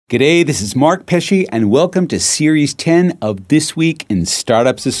G'day, this is Mark Pesce, and welcome to Series 10 of This Week in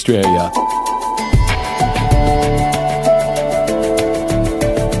Startups Australia.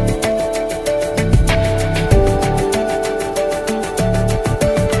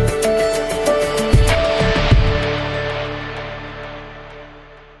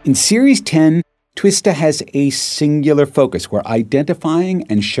 In Series 10, Twista has a singular focus. We're identifying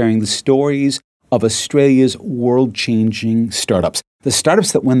and sharing the stories of Australia's world-changing startups. The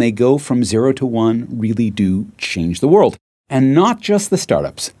startups that when they go from 0 to 1 really do change the world. And not just the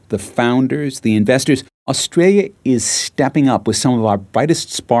startups, the founders, the investors. Australia is stepping up with some of our brightest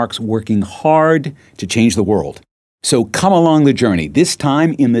sparks working hard to change the world. So come along the journey, this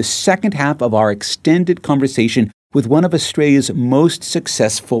time in the second half of our extended conversation with one of Australia's most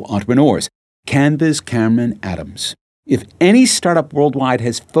successful entrepreneurs, Canva's Cameron Adams. If any startup worldwide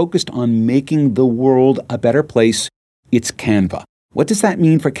has focused on making the world a better place, it's Canva. What does that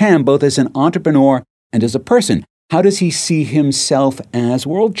mean for Cam, both as an entrepreneur and as a person? How does he see himself as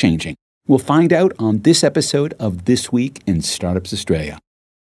world-changing? We'll find out on this episode of This Week in Startups Australia.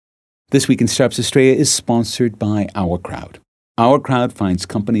 This Week in Startups Australia is sponsored by Our Crowd. Our Crowd finds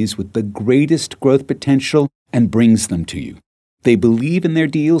companies with the greatest growth potential and brings them to you. They believe in their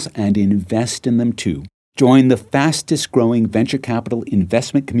deals and invest in them too. Join the fastest growing venture capital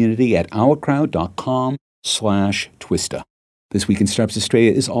investment community at ourcrowd.com/Twista. This Week in Startups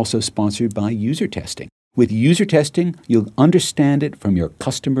Australia is also sponsored by User Testing. With User Testing, you'll understand it from your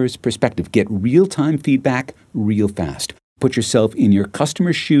customer's perspective. Get real-time feedback real fast. Put yourself in your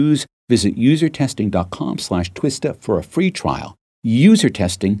customer's shoes. Visit usertesting.com/Twista for a free trial. User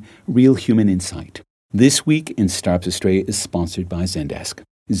Testing, real human insight. This Week in Startups Australia is sponsored by Zendesk.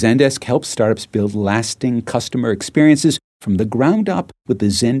 Zendesk helps startups build lasting customer experiences from the ground up with the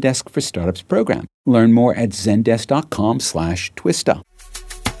Zendesk for Startups program. Learn more at zendesk.com/Twista.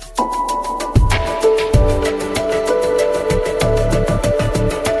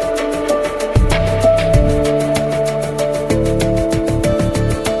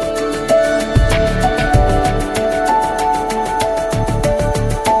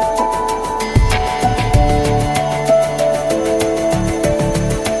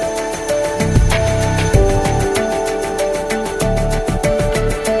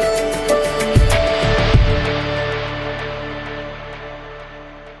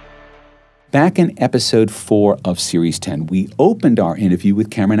 Back in episode 4 of Series 10, we opened our interview with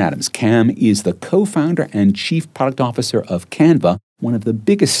Cameron Adams. Cam is the co-founder and chief product officer of Canva, one of the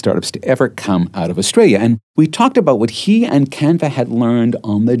biggest startups to ever come out of Australia. And we talked about what he and Canva had learned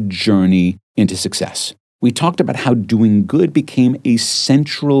on the journey into success. We talked about how doing good became a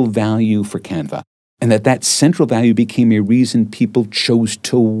central value for Canva, and that central value became a reason people chose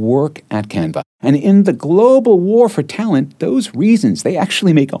to work at Canva. And in the global war for talent, those reasons, they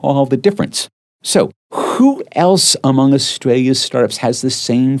actually make all the difference. So, who else among Australia's startups has the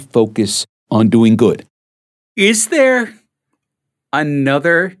same focus on doing good? Is there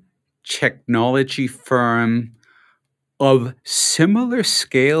another technology firm of similar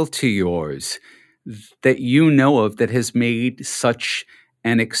scale to yours that you know of that has made such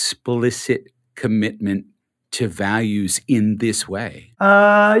an explicit commitment to values in this way?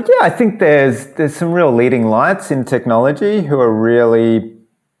 I think there's some real leading lights in technology who are really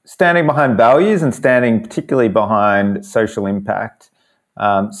standing behind values and standing particularly behind social impact.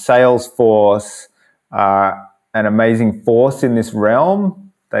 Salesforce are an amazing force in this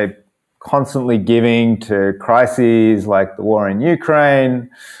realm. They're constantly giving to crises like the war in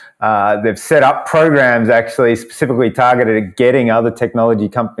Ukraine. They've set up programs actually specifically targeted at getting other technology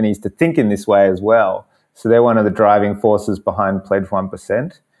companies to think in this way as well. So they're one of the driving forces behind Pledge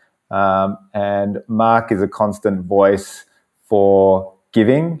 1%. And Mark is a constant voice for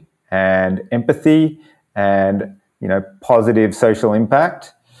giving and empathy and, positive social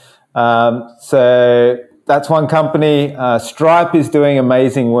impact. So that's one company. Stripe is doing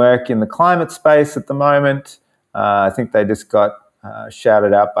amazing work in the climate space at the moment. I think they just got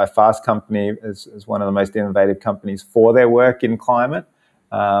shouted out by Fast Company as one of the most innovative companies for their work in climate.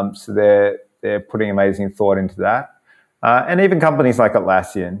 So they're putting amazing thought into that. And even companies like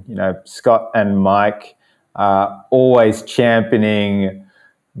Atlassian, Scott and Mike are always championing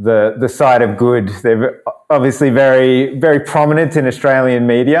the side of good. They're obviously very, very prominent in Australian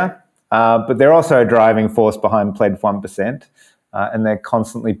media, but they're also a driving force behind Pledge 1%. And they're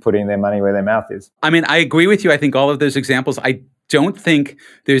constantly putting their money where their mouth is. I mean, I agree with you. I think all of those examples, I don't think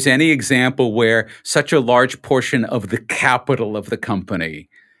there's any example where such a large portion of the capital of the company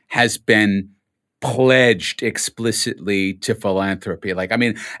has been pledged explicitly to philanthropy.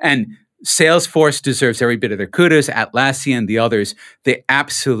 And Salesforce deserves every bit of their kudos. Atlassian, the others, they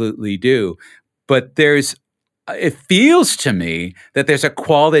absolutely do. But it feels to me that there's a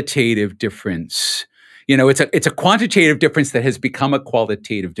qualitative difference. It's a quantitative difference that has become a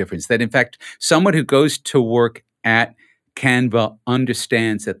qualitative difference. That in fact, someone who goes to work at Canva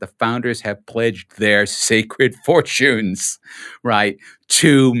understands that the founders have pledged their sacred fortunes, right,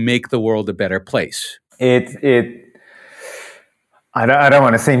 to make the world a better place. I don't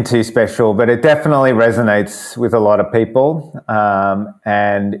want to seem too special, but it definitely resonates with a lot of people.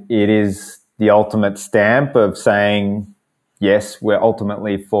 And it is the ultimate stamp of saying, yes, we're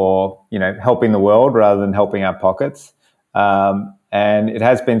ultimately for, helping the world rather than helping our pockets. And it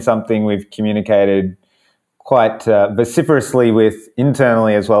has been something we've communicated quite vociferously with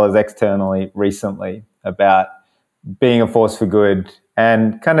internally as well as externally recently about being a force for good,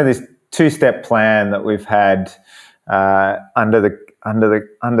 and kind of this two-step plan that we've had under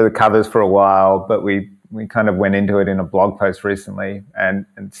the covers for a while, but we kind of went into it in a blog post recently. And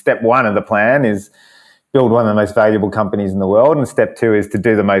step one of the plan is build one of the most valuable companies in the world, and step two is to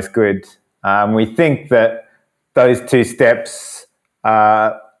do the most good. We think that those two steps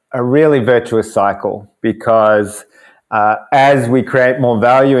are a really virtuous cycle, because as we create more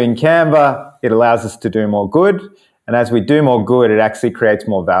value in Canva, it allows us to do more good. And as we do more good, it actually creates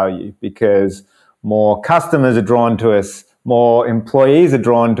more value, because more customers are drawn to us, more employees are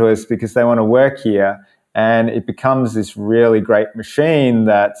drawn to us because they want to work here. And it becomes this really great machine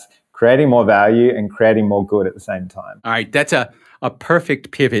that's creating more value and creating more good at the same time. All right, that's a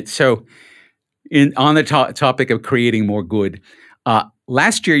perfect pivot. So on the topic of creating more good,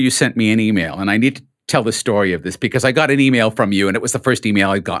 last year you sent me an email, and I need to tell the story of this because I got an email from you, and it was the first email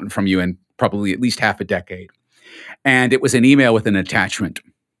I'd gotten from you in probably at least half a decade. And it was an email with an attachment.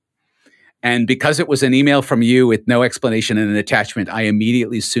 And because it was an email from you with no explanation and an attachment, I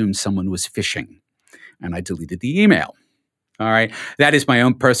immediately assumed someone was phishing, and I deleted the email. All right. That is my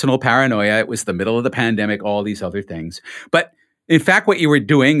own personal paranoia. It was the middle of the pandemic, all these other things. But in fact, what you were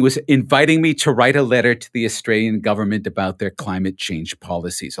doing was inviting me to write a letter to the Australian government about their climate change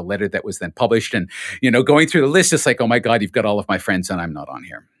policies, a letter that was then published. And, going through the list, it's like, oh my God, you've got all of my friends and I'm not on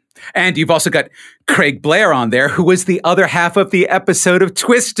here. And you've also got Craig Blair on there, who was the other half of the episode of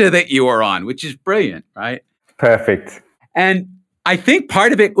Twista that you were on, which is brilliant, right? Perfect. And I think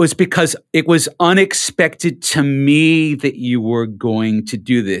part of it was because it was unexpected to me that you were going to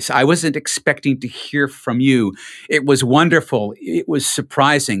do this. I wasn't expecting to hear from you. It was wonderful. It was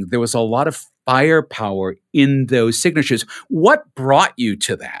surprising. There was a lot of firepower in those signatures. What brought you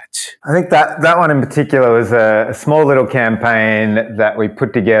to that? I think that one in particular was a small little campaign that we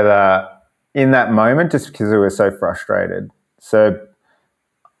put together in that moment just because we were so frustrated. So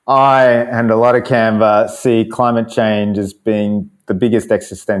I and a lot of Canva see climate change as being the biggest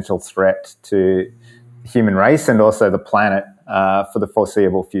existential threat to the human race and also the planet for the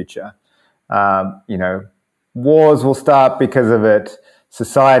foreseeable future. Wars will start because of it.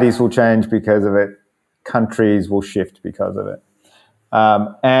 Societies will change because of it. Countries will shift because of it.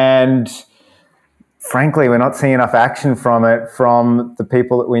 And frankly, we're not seeing enough action from it from the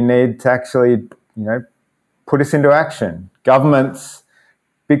people that we need to actually, put us into action. Governments,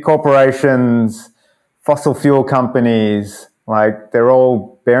 big corporations, fossil fuel companies, they're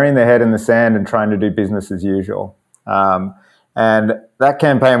all burying their head in the sand and trying to do business as usual. And that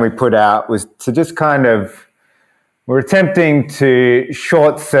campaign we put out was to just we're attempting to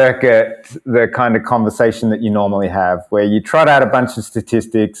short circuit the kind of conversation that you normally have, where you trot out a bunch of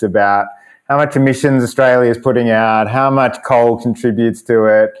statistics about how much emissions Australia is putting out, how much coal contributes to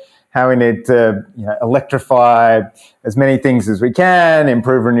it, how we need to electrify as many things as we can,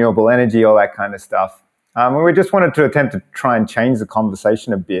 improve renewable energy, all that kind of stuff. We just wanted to attempt to try and change the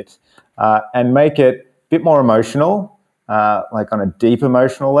conversation a bit and make it a bit more emotional, on a deep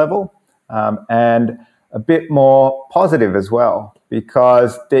emotional level, and a bit more positive as well,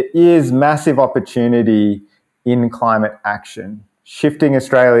 because there is massive opportunity in climate action, shifting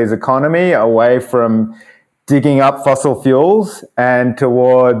Australia's economy away from digging up fossil fuels and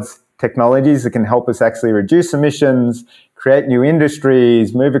towards technologies that can help us actually reduce emissions, create new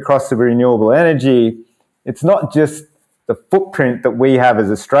industries, move across to renewable energy. It's not just the footprint that we have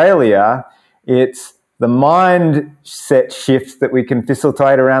as Australia, it's the mindset shift that we can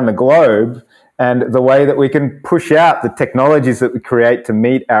facilitate around the globe, and the way that we can push out the technologies that we create to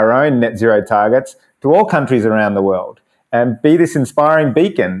meet our own net zero targets to all countries around the world and be this inspiring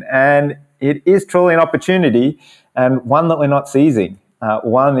beacon. And it is truly an opportunity, and one that we're not seizing,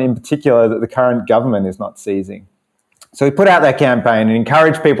 one in particular that the current government is not seizing. So we put out that campaign and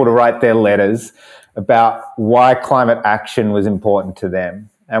encouraged people to write their letters about why climate action was important to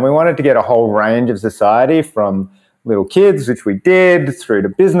them. And we wanted to get a whole range of society, from little kids, which we did, through to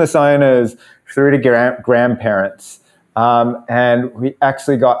business owners, through to grandparents. And we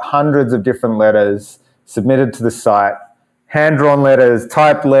actually got hundreds of different letters submitted to the site, hand-drawn letters,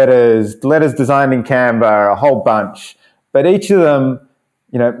 typed letters, letters designed in Canva, a whole bunch. But each of them,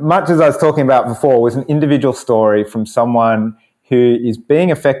 much as I was talking about before, was an individual story from someone who is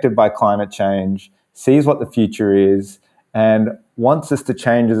being affected by climate change, sees what the future is, and wants us to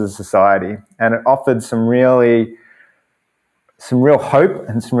change as a society. And it offered some real hope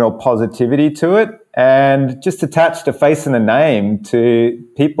and some real positivity to it, and just attached a face and a name to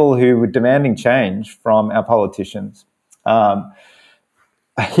people who were demanding change from our politicians. A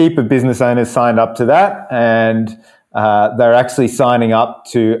heap of business owners signed up to that, and they're actually signing up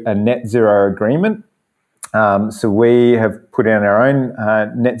to a net zero agreement. So we have put in our own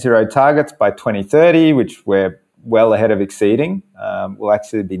net zero targets by 2030, which we're well ahead of exceeding. We'll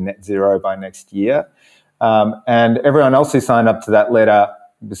actually be net zero by next year. And everyone else who signed up to that letter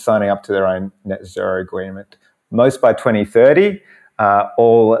was signing up to their own net zero agreement. Most by 2030,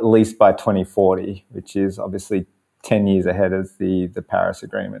 all at least by 2040, which is obviously 10 years ahead of the Paris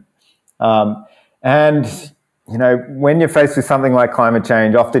Agreement. When you're faced with something like climate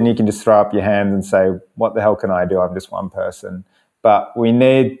change, often you can just throw up your hands and say, what the hell can I do? I'm just one person. But we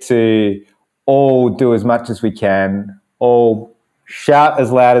need to all do as much as we can, all shout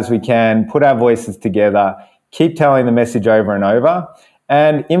as loud as we can, put our voices together, keep telling the message over and over,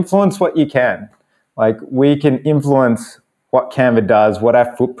 and influence what you can. Like, we can influence what Canva does, what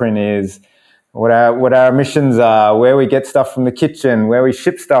our footprint is, what our emissions are, where we get stuff from the kitchen, where we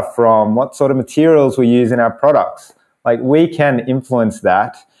ship stuff from, what sort of materials we use in our products. Like, we can influence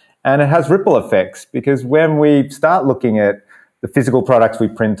that, and it has ripple effects, because when we start looking at the physical products we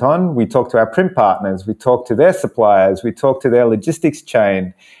print on, we talk to our print partners, we talk to their suppliers, we talk to their logistics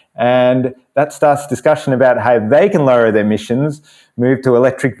chain, and that starts discussion about how they can lower their emissions, move to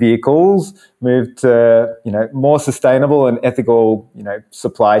electric vehicles, move to more sustainable and ethical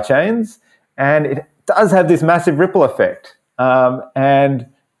supply chains. And it does have this massive ripple effect. And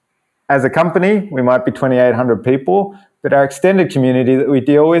as a company, we might be 2,800 people, but our extended community that we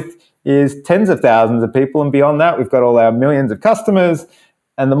deal with is tens of thousands of people. And beyond that, we've got all our millions of customers.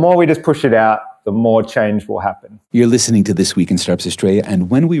 And the more we just push it out, the more change will happen. You're listening to This Week in Startups Australia. And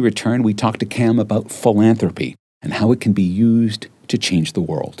when we return, we talk to Cam about philanthropy and how it can be used to change the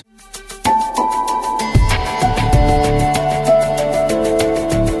world.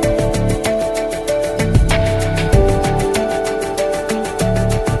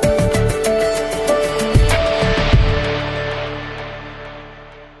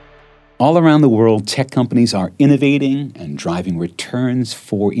 All around the world, tech companies are innovating and driving returns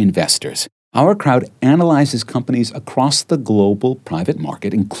for investors. Our Crowd analyzes companies across the global private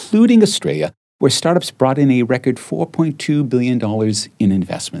market, including Australia, where startups brought in a record $4.2 billion in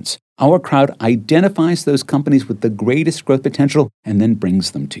investments. Our Crowd identifies those companies with the greatest growth potential and then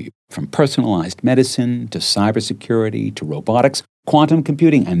brings them to you. From personalized medicine to cybersecurity to robotics, quantum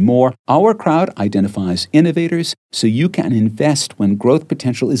computing, and more, Our Crowd identifies innovators so you can invest when growth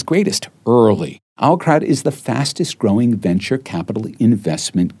potential is greatest early. Our Crowd is the fastest growing venture capital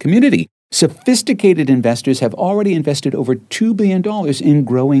investment community. Sophisticated investors have already invested over $2 billion in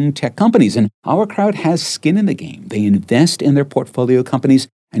growing tech companies, and Our Crowd has skin in the game. They invest in their portfolio companies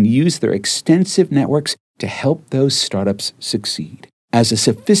and use their extensive networks to help those startups succeed. As a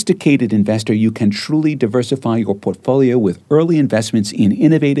sophisticated investor, you can truly diversify your portfolio with early investments in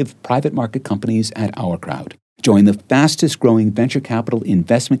innovative private market companies at Our Crowd. Join the fastest growing venture capital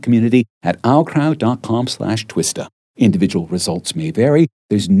investment community at ourcrowd.com/Twista. Individual results may vary.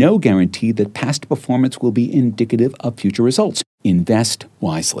 There's no guarantee that past performance will be indicative of future results. Invest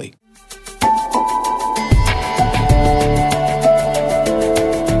wisely.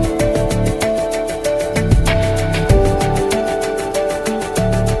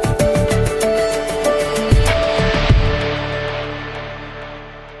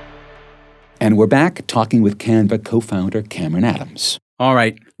 And we're back talking with Canva co-founder Cameron Adams. All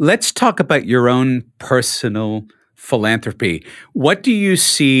right, let's talk about your own personal philanthropy. What do you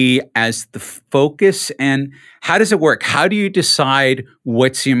see as the focus, and how does it work? How do you decide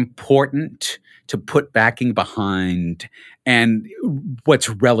what's important to put backing behind and what's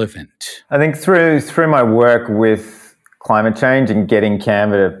relevant? I think through my work with climate change and getting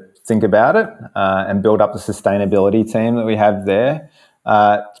Canva to think about it and build up the sustainability team that we have there,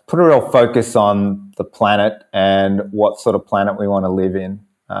 put a real focus on the planet and what sort of planet we want to live in.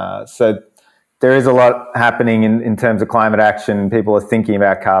 So there is a lot happening in terms of climate action. People are thinking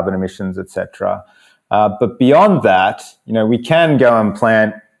about carbon emissions, etc. But beyond that, we can go and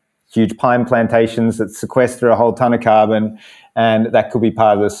plant huge pine plantations that sequester a whole ton of carbon, and that could be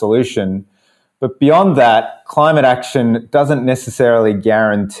part of the solution. But beyond that, climate action doesn't necessarily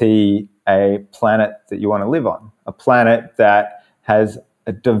guarantee a planet that you want to live on, a planet that has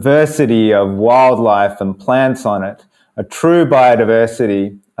a diversity of wildlife and plants on it, a true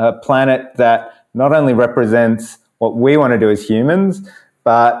biodiversity, a planet that not only represents what we want to do as humans,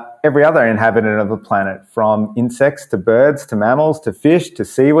 but every other inhabitant of the planet, from insects to birds to mammals to fish to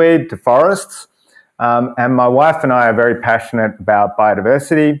seaweed to forests. And my wife and I are very passionate about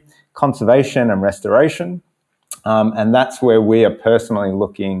biodiversity, conservation and restoration. And that's where we are personally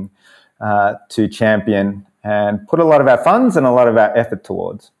looking to champion and put a lot of our funds and a lot of our effort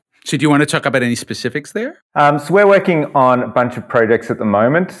towards. So do you want to talk about any specifics there? So we're working on a bunch of projects at the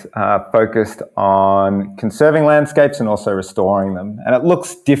moment focused on conserving landscapes and also restoring them. And it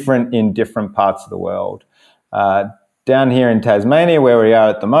looks different in different parts of the world. Down here in Tasmania, where we are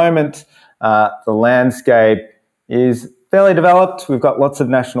at the moment, the landscape is fairly developed. We've got lots of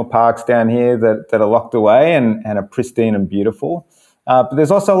national parks down here that are locked away and are pristine and beautiful. But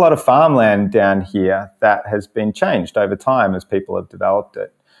there's also a lot of farmland down here that has been changed over time as people have developed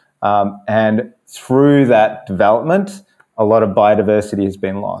it. And through that development, a lot of biodiversity has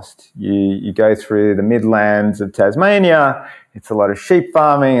been lost. You go through the Midlands of Tasmania, it's a lot of sheep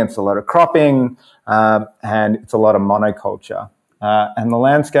farming, it's a lot of cropping, and it's a lot of monoculture. And the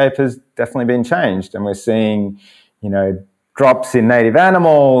landscape has definitely been changed. And we're seeing, drops in native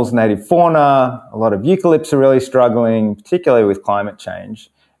animals, native fauna. A lot of eucalypts are really struggling, particularly with climate change.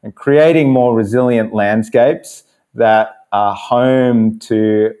 And creating more resilient landscapes that are home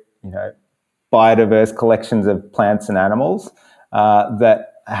to biodiverse collections of plants and animals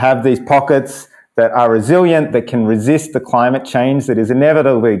that have these pockets that are resilient, that can resist the climate change that is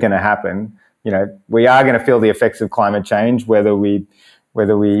inevitably going to happen. We are going to feel the effects of climate change, whether we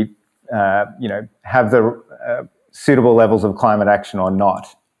have the suitable levels of climate action or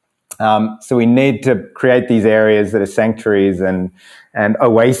not. So we need to create these areas that are sanctuaries and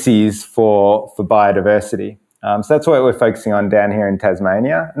oases for biodiversity. So that's what we're focusing on down here in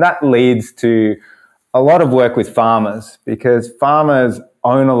Tasmania. And that leads to a lot of work with farmers, because farmers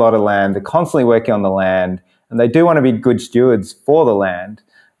own a lot of land. They're constantly working on the land, and they do want to be good stewards for the land.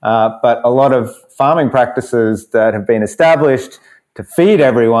 But a lot of farming practices that have been established to feed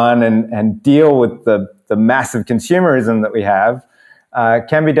everyone and deal with the massive consumerism that we have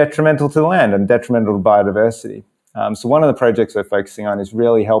can be detrimental to the land and detrimental to biodiversity. So one of the projects we're focusing on is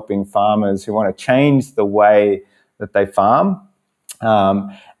really helping farmers who want to change the way that they farm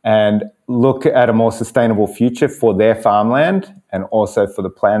and look at a more sustainable future for their farmland and also for the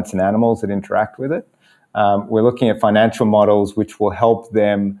plants and animals that interact with it. We're looking at financial models which will help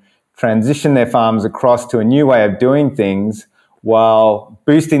them transition their farms across to a new way of doing things while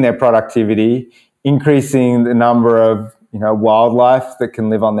boosting their productivity, increasing the number of wildlife that can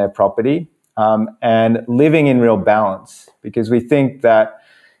live on their property, and living in real balance, because we think that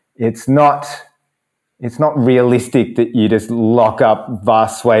it's not realistic that you just lock up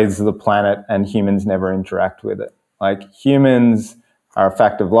vast swathes of the planet and humans never interact with it. Like, humans are a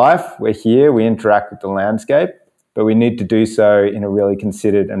fact of life. We're here, we interact with the landscape, but we need to do so in a really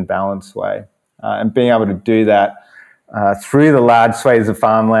considered and balanced way. And being able to do that through the large swathes of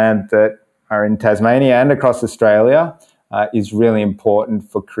farmland that are in Tasmania and across Australia is really important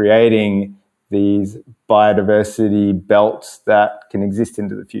for creating these biodiversity belts that can exist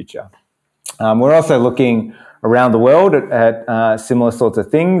into the future. We're also looking around the world at similar sorts of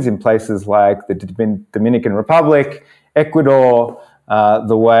things in places like the Dominican Republic, Ecuador,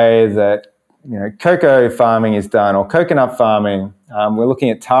 the way that cocoa farming is done, or coconut farming. We're looking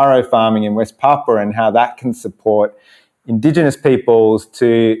at taro farming in West Papua and how that can support Indigenous peoples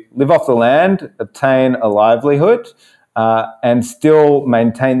to live off the land, obtain a livelihood, and still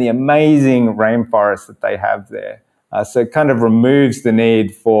maintain the amazing rainforest that they have there. So it kind of removes the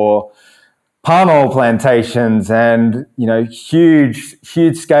need for palm oil plantations and huge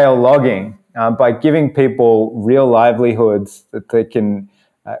scale logging by giving people real livelihoods that they can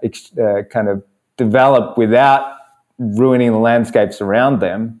kind of develop without ruining the landscapes around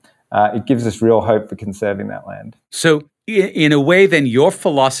them. It gives us real hope for conserving that land. So in a way, then, your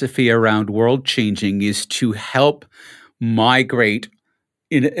philosophy around world changing is to help migrate,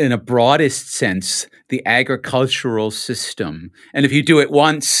 in a broadest sense, the agricultural system. And if you do it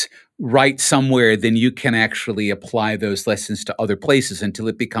once right somewhere, then you can actually apply those lessons to other places until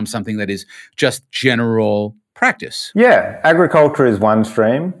it becomes something that is just general practice. Yeah, agriculture is one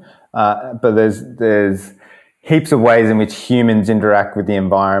stream, but there's heaps of ways in which humans interact with the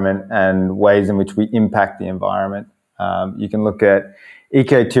environment and ways in which we impact the environment. You can look at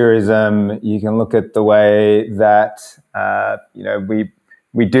ecotourism. You can look at the way that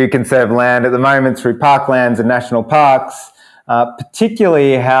we do conserve land at the moment through parklands and national parks,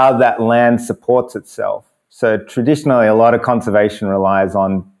 particularly how that land supports itself. So traditionally, a lot of conservation relies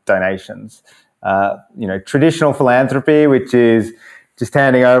on donations. Traditional philanthropy, which is just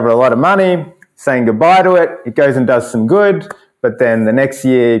handing over a lot of money, saying goodbye to it. It goes and does some good, but then the next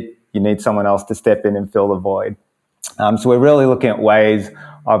year you need someone else to step in and fill the void. So we're really looking at ways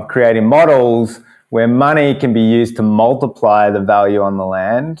of creating models where money can be used to multiply the value on the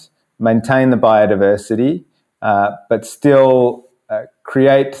land, maintain the biodiversity, but still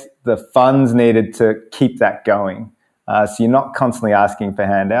create the funds needed to keep that going. So you're not constantly asking for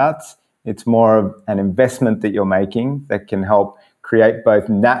handouts. It's more of an investment that you're making that can help create both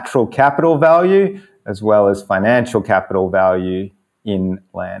natural capital value as well as financial capital value in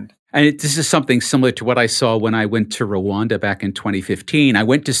land. And this is something similar to what I saw when I went to Rwanda back in 2015. I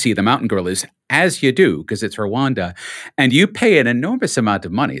went to see the mountain gorillas, as you do, because it's Rwanda. And you pay an enormous amount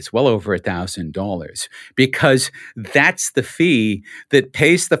of money. It's well over $1,000 because that's the fee that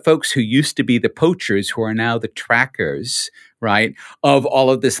pays the folks who used to be the poachers who are now the trackers, right, of all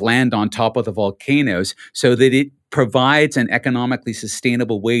of this land on top of the volcanoes so that it provides an economically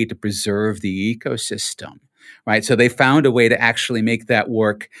sustainable way to preserve the ecosystem. Right. So they found a way to actually make that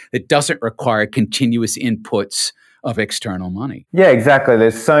work that doesn't require continuous inputs of external money. Yeah, exactly.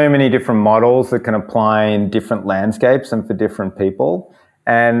 There's so many different models that can apply in different landscapes and for different people.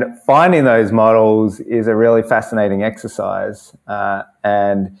 And finding those models is a really fascinating exercise.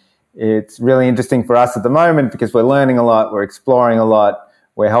 And it's really interesting for us at the moment because we're learning a lot, we're exploring a lot,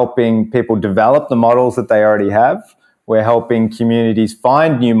 we're helping people develop the models that they already have. We're helping communities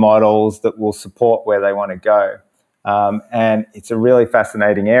find new models that will support where they want to go. And it's a really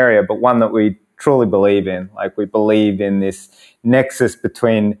fascinating area, but one that we truly believe in. Like, we believe in this nexus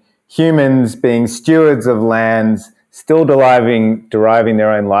between humans being stewards of lands, still deriving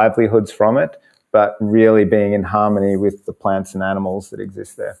their own livelihoods from it, but really being in harmony with the plants and animals that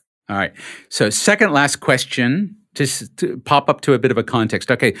exist there. All right. So second last question, just to pop up to a bit of a context.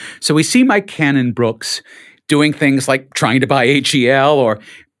 Okay. So we see Mike Cannon-Brookes doing things like trying to buy AGL, or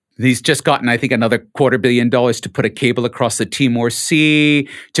he's just gotten, I think, another $250 million to put a cable across the Timor Sea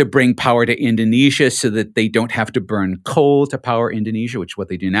to bring power to Indonesia so that they don't have to burn coal to power Indonesia, which is what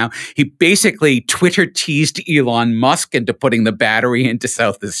they do now. He basically Twitter teased Elon Musk into putting the battery into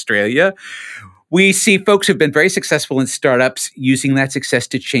South Australia. We see folks who've been very successful in startups using that success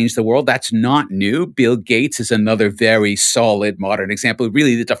to change the world. That's not new. Bill Gates is another very solid modern example,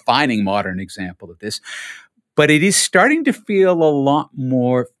 really the defining modern example of this. But it is starting to feel a lot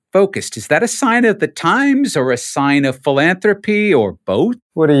more focused. Is that a sign of the times or a sign of philanthropy or both?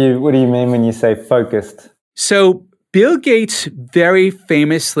 What do you mean when you say focused? So Bill Gates very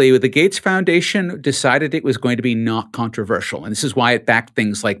famously, with the Gates Foundation, decided it was going to be not controversial. And this is why it backed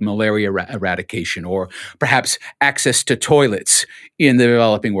things like malaria eradication or perhaps access to toilets in the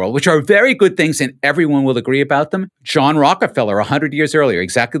developing world, which are very good things and everyone will agree about them. John Rockefeller, 100 years earlier,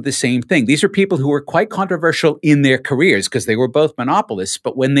 exactly the same thing. These are people who were quite controversial in their careers because they were both monopolists,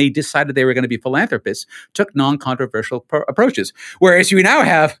 but when they decided they were going to be philanthropists, took non-controversial approaches. Whereas you now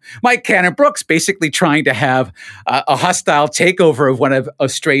have Mike Cannon-Brookes basically trying to have a hostile takeover of one of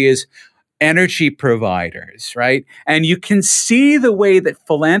Australia's energy providers, right? And you can see the way that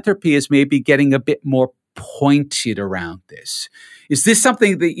philanthropy is maybe getting a bit more pointed around this. Is this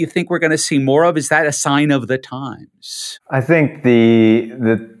something that you think we're going to see more of? Is that a sign of the times? I think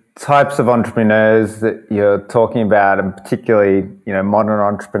the types of entrepreneurs that you're talking about, and particularly, modern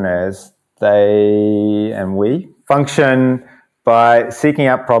entrepreneurs, we function by seeking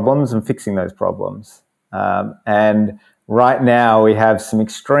out problems and fixing those problems. And right now we have some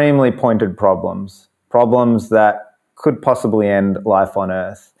extremely pointed problems that could possibly end life on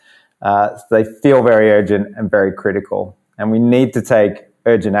Earth. So they feel very urgent and very critical, and we need to take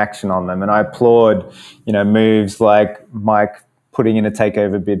urgent action on them. And I applaud, moves like Mike putting in a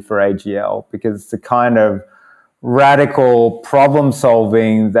takeover bid for AGL, because it's the kind of radical problem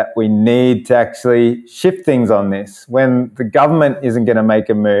solving that we need to actually shift things on this. When the government isn't going to make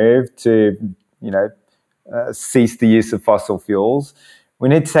a move to, cease the use of fossil fuels, we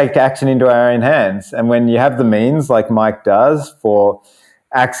need to take action into our own hands. And when you have the means, like Mike does, for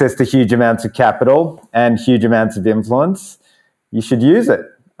access to huge amounts of capital and huge amounts of influence, you should use it.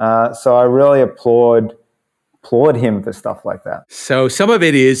 So I really applaud applaud him for stuff like that. So some of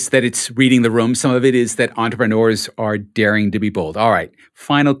it is that it's reading the room. Some of it is that entrepreneurs are daring to be bold. All right,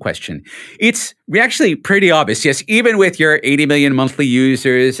 final question. It's actually pretty obvious. Yes, even with your 80 million monthly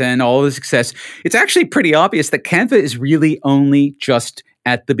users and all the success, it's actually pretty obvious that Canva is really only just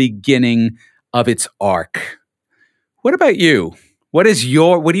at the beginning of its arc. What about you? What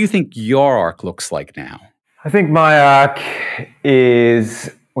do you think your arc looks like now? I think my arc is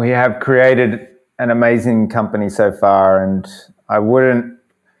we have created an amazing company so far, and I wouldn't,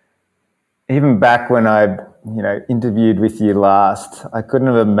 even back when I interviewed with you last, I couldn't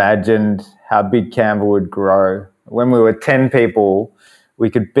have imagined how big Canva would grow. When we were 10 people, we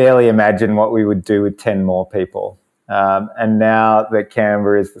could barely imagine what we would do with 10 more people. And now that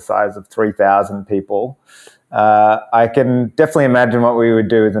Canva is the size of 3,000 people, I can definitely imagine what we would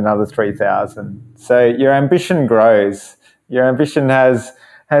do with another 3,000. So your ambition grows. Your ambition has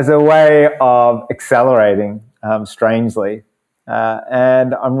a way of accelerating, strangely.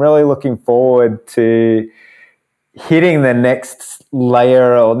 And I'm really looking forward to hitting the next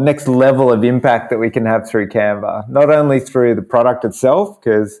layer or next level of impact that we can have through Canva, not only through the product itself,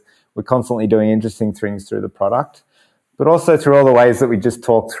 because we're constantly doing interesting things through the product, but also through all the ways that we just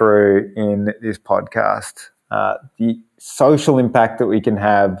talked through in this podcast. The social impact that we can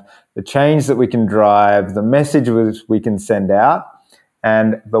have, the change that we can drive, the message we can send out,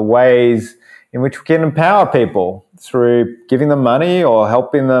 and the ways in which we can empower people through giving them money or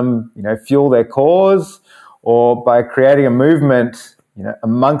helping them, fuel their cause, or by creating a movement,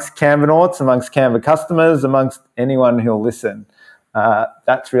 amongst Canvanauts, amongst Canva customers, amongst anyone who'll listen.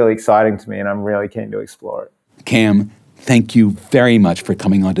 That's really exciting to me, and I'm really keen to explore it. Cam, thank you very much for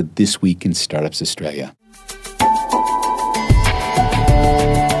coming on to This Week in Startups Australia.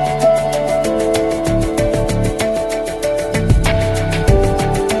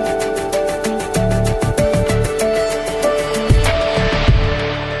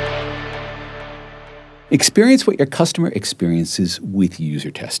 Experience what your customer experiences with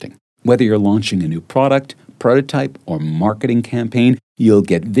user testing. Whether you're launching a new product, prototype, or marketing campaign, you'll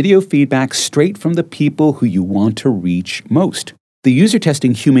get video feedback straight from the people who you want to reach most. The user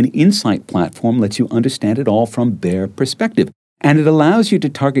testing human insight platform lets you understand it all from their perspective, and it allows you to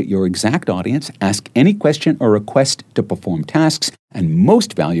target your exact audience, ask any question or request to perform tasks, and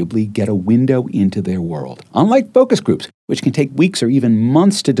most valuably, get a window into their world. Unlike focus groups, which can take weeks or even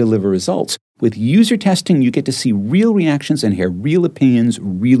months to deliver results, with user testing, you get to see real reactions and hear real opinions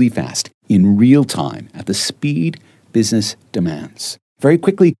really fast, in real time, at the speed business demands. Very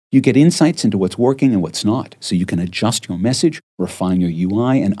quickly, you get insights into what's working and what's not, so you can adjust your message, refine your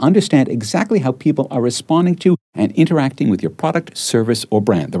UI, and understand exactly how people are responding to and interacting with your product, service, or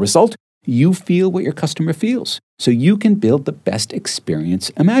brand. The result? You feel what your customer feels, so you can build the best experience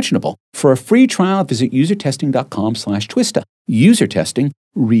imaginable. For a free trial, visit usertesting.com/Twista. User testing,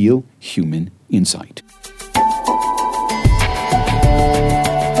 real human insight.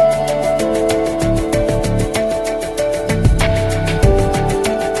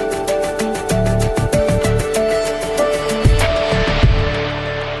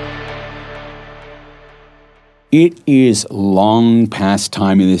 It is long past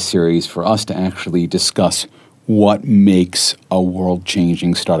time in this series for us to actually discuss what makes a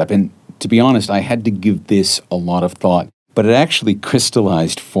world-changing startup. And to be honest, I had to give this a lot of thought, but it actually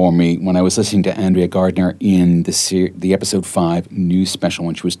crystallized for me when I was listening to Andrea Gardner in the episode 5 news special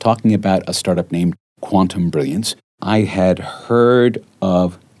when she was talking about a startup named Quantum Brilliance. I had heard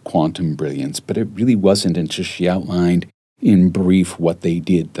of Quantum Brilliance, but it really wasn't until she outlined in brief what they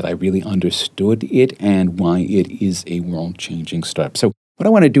did that I really understood it and why it is a world-changing startup. So what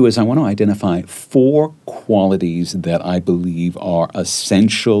I want to do is I want to identify 4 qualities that I believe are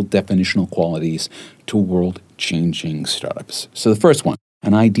essential definitional qualities to world-changing startups. So the first one,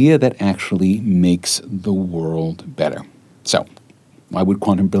 an idea that actually makes the world better. So why would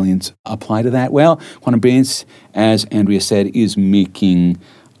Quantum Brilliance apply to that? Well, Quantum Brilliance, as Andrea said, is making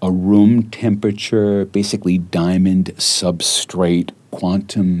a room temperature, basically diamond substrate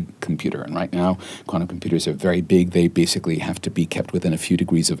quantum computer. And right now, quantum computers are very big. They basically have to be kept within a few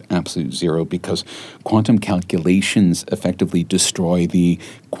degrees of absolute zero because quantum calculations effectively destroy the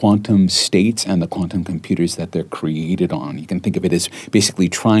quantum states and the quantum computers that they're created on. You can think of it as basically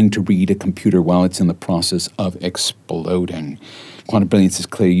trying to read a computer while it's in the process of exploding. Quantum Brilliance is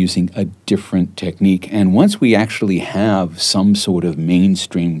clearly using a different technique. And once we actually have some sort of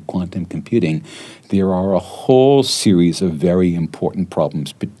mainstream quantum computing, there are a whole series of very important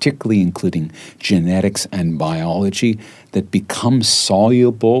problems, particularly including genetics and biology, that become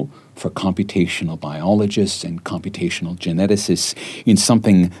soluble for computational biologists and computational geneticists in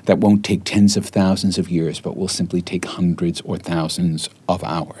something that won't take tens of thousands of years, but will simply take hundreds or thousands of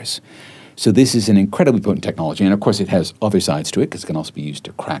hours. So this is an incredibly potent technology, and of course it has other sides to it, because it can also be used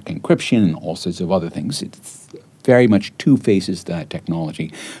to crack encryption and all sorts of other things. It's very much two faces to that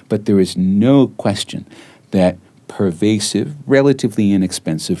technology, but there is no question that pervasive, relatively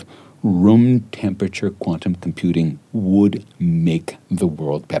inexpensive, room temperature quantum computing would make the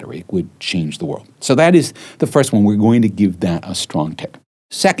world better. It would change the world. So that is the first one. We're going to give that a strong tick.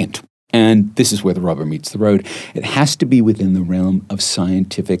 Second, and this is where the rubber meets the road, it has to be within the realm of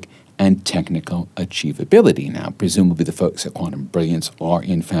scientific and technical achievability. Now, presumably the folks at Quantum Brilliance are,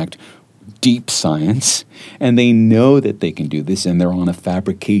 in fact, deep science, and they know that they can do this, and they're on a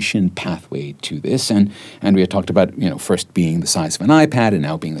fabrication pathway to this. And we had talked about, first being the size of an iPad, and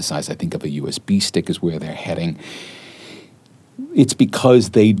now being the size, I think, of a USB stick is where they're heading. It's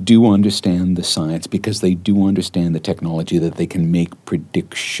because they do understand the science, because they do understand the technology, that they can make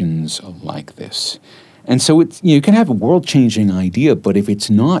predictions like this. And so it's, you can have a world-changing idea, but if it's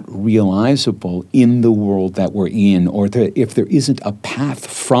not realizable in the world that we're in, or if there isn't a path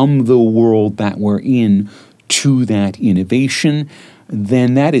from the world that we're in to that innovation,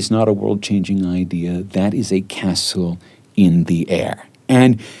 then that is not a world-changing idea. That is a castle in the air.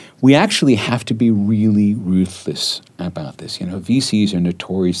 And we actually have to be really ruthless about this. VCs are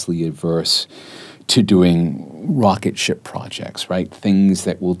notoriously adverse to doing rocket ship projects, right? Things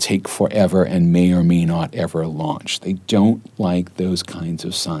that will take forever and may or may not ever launch. They don't like those kinds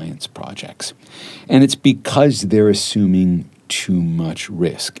of science projects. And it's because they're assuming too much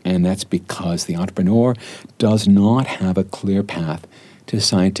risk. And that's because the entrepreneur does not have a clear path to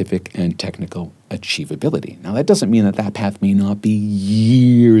scientific and technical achievability. Now, that doesn't mean that that path may not be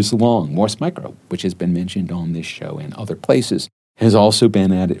years long. Morse Micro, which has been mentioned on this show and other places, has also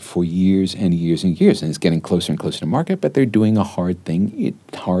been at it for years and years and years, and it's getting closer and closer to market, but they're doing a hard thing.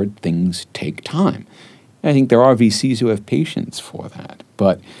 Hard things take time. I think there are VCs who have patience for that,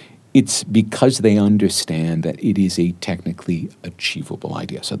 but it's because they understand that it is a technically achievable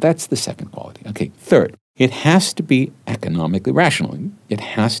idea. So that's the second quality. Okay, third, it has to be economically rational. It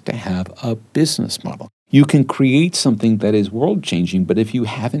has to have a business model. You can create something that is world-changing, but if you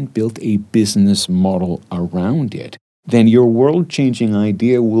haven't built a business model around it, then your world-changing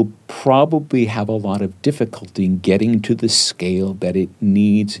idea will probably have a lot of difficulty in getting to the scale that it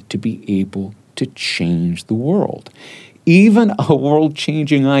needs to be able to change the world. Even a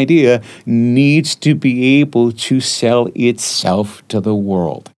world-changing idea needs to be able to sell itself to the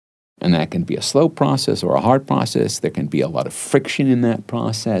world. And that can be a slow process or a hard process. There can be a lot of friction in that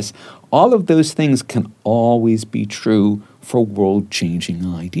process. All of those things can always be true for world-changing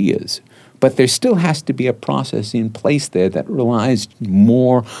ideas. But there still has to be a process in place there that relies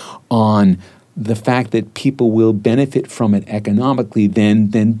more on the fact that people will benefit from it economically than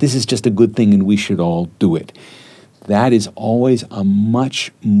this is just a good thing and we should all do it. That is always a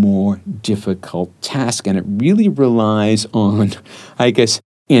much more difficult task, and it really relies on, I guess,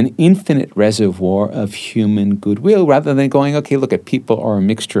 an infinite reservoir of human goodwill, rather than going, okay, look, people are a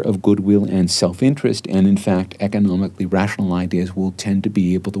mixture of goodwill and self-interest, and in fact, economically rational ideas will tend to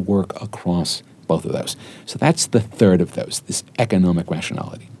be able to work across both of those. So that's the third of those, this economic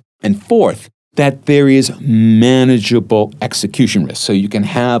rationality. And fourth, that there is manageable execution risk. So you can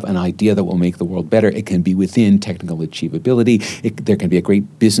have an idea that will make the world better. It can be within technical achievability. There can be a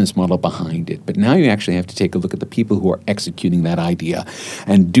great business model behind it. But now you actually have to take a look at the people who are executing that idea.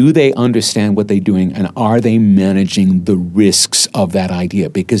 And do they understand what they're doing? And are they managing the risks of that idea?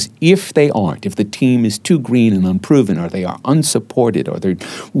 Because if they aren't, if the team is too green and unproven, or they are unsupported, or they're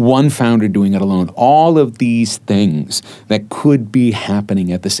one founder doing it alone, all of these things that could be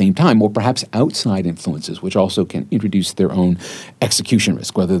happening at the same time, or perhaps outside influences, which also can introduce their own execution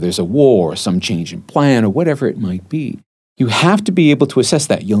risk, whether there's a war or some change in plan or whatever it might be. You have to be able to assess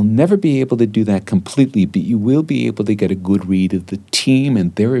that. You'll never be able to do that completely, but you will be able to get a good read of the team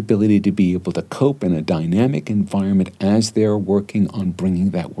and their ability to be able to cope in a dynamic environment as they're working on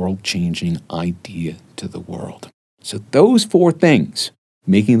bringing that world-changing idea to the world. So those four things,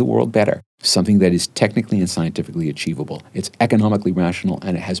 making the world better, something that is technically and scientifically achievable, it's economically rational,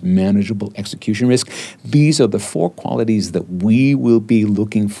 and it has manageable execution risk. These are the four qualities that we will be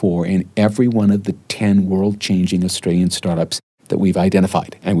looking for in every one of the 10 world-changing Australian startups that we've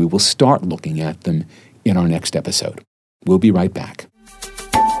identified, and we will start looking at them in our next episode. We'll be right back.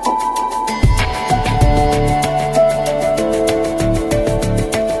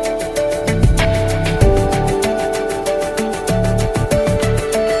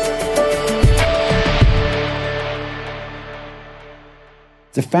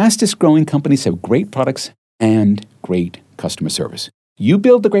 The fastest growing companies have great products and great customer service. You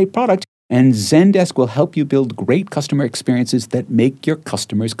build the great product, and Zendesk will help you build great customer experiences that make your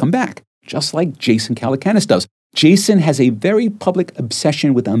customers come back, just like Jason Calacanis does. Jason has a very public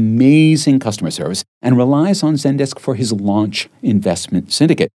obsession with amazing customer service and relies on Zendesk for his launch investment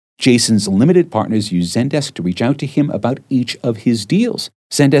syndicate. Jason's limited partners use Zendesk to reach out to him about each of his deals.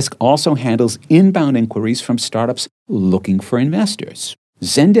 Zendesk also handles inbound inquiries from startups looking for investors.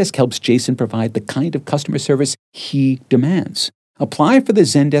 Zendesk helps Jason provide the kind of customer service he demands. Apply for the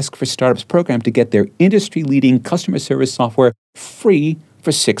Zendesk for Startups program to get their industry-leading customer service software free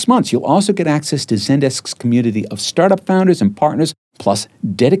for 6 months. You'll also get access to Zendesk's community of startup founders and partners, plus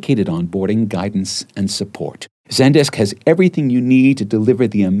dedicated onboarding, guidance, and support. Zendesk has everything you need to deliver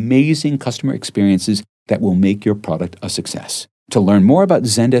the amazing customer experiences that will make your product a success. To learn more about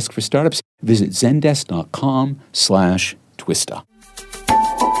Zendesk for Startups, visit zendesk.com/Twista.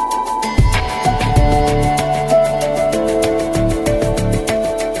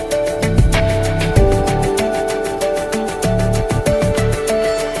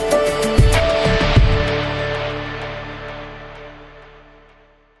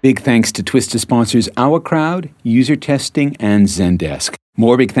 Big thanks to Twista sponsors Our Crowd, User Testing, and Zendesk.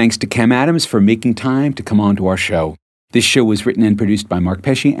 More big thanks to Cam Adams for making time to come on to our show. This show was written and produced by Mark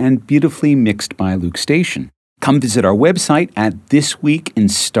Pesce and beautifully mixed by Luke Station. Come visit our website at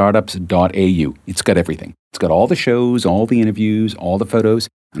thisweekinstartups.au. It's got everything. It's got all the shows, all the interviews, all the photos,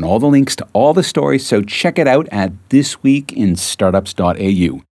 and all the links to all the stories, so check it out at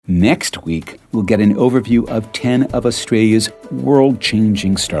thisweekinstartups.au. Next week, we'll get an overview of 10 of Australia's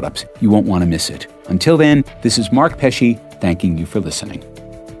world-changing startups. You won't want to miss it. Until then, this is Mark Pesce, thanking you for listening.